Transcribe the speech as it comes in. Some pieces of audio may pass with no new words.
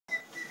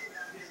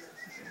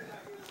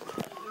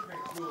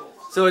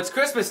So it's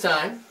Christmas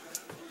time.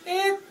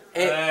 And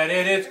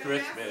it is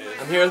Christmas.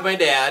 I'm here with my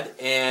dad,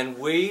 and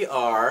we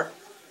are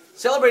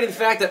celebrating the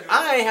fact that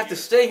I have to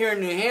stay here in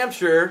New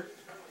Hampshire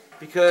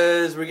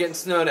because we're getting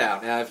snowed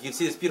out. Now, if you can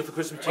see this beautiful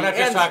Christmas tree, We're not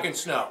just talking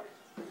snow.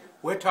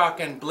 We're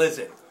talking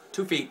blizzard.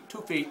 2 feet. 2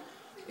 feet.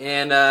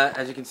 And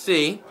as you can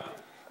see,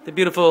 the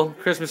beautiful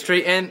Christmas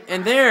tree, and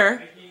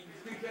there,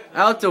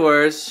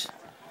 outdoors,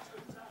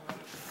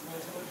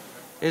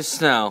 is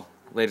snow,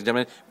 ladies and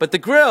gentlemen. But the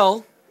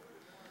grill,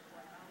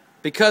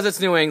 because it's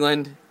New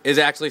England, is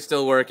actually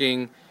still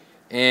working,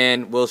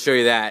 and we'll show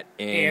you that.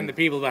 And the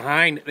people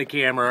behind the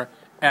camera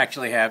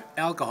actually have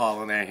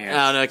alcohol in their hands.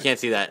 Oh, no, I can't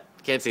see that.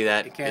 Can't see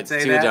that. You can't it's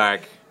say too that?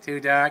 dark. Too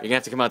dark? You're going to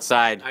have to come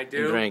outside I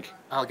do. and drink.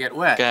 I'll get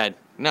wet. Go ahead.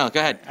 No, go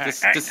ahead.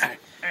 Just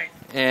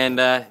and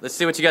let's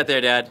see what you got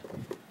there, Dad.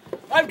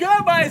 I've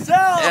got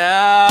myself!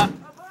 Yeah.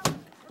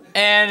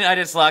 And I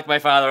just locked my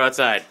father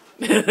outside.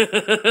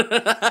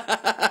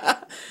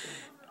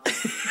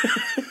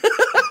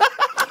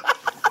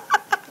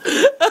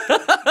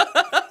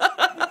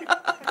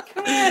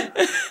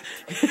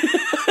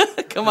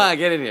 Come on,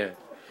 get in here.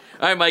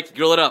 All right, Mike,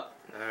 grill it up.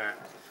 All right.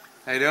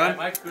 How you doing?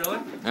 Mike's grilling.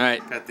 All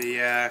right. Got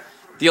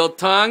the old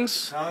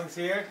tongs. tongs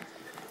here.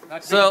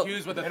 Not So,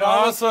 confused with the It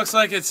almost looks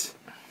like it's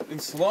in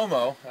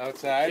slow-mo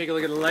outside. Take a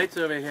look at the lights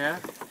over here.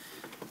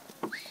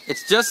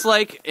 It's just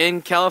like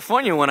in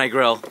California when I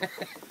grill,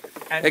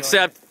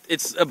 except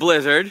it's a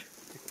blizzard.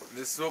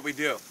 This is what we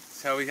do.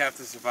 It's how we have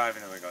to survive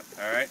in New England.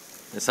 All right.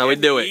 That's how we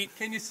do it.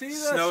 Can you see the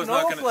Snow's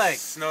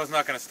snowflakes?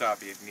 not gonna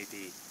stop you if you need to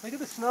eat. Look at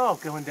the snow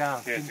going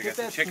down. Here, Can you we get got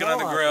the that chicken snow on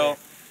the out grill.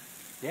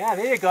 there? Yeah,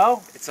 there you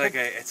go. It's like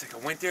a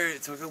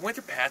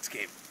winter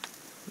patscape.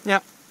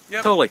 Yep.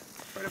 Yep. Totally.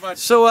 Pretty much.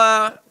 So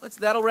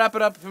that'll wrap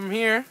it up from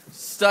here.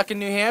 Stuck in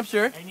New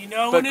Hampshire. And you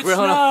know But when it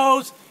grilling-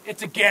 snows,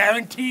 it's a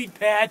guaranteed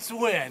Pats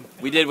win.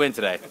 We did win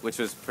today, which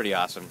was pretty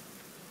awesome.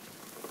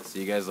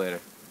 See you guys later.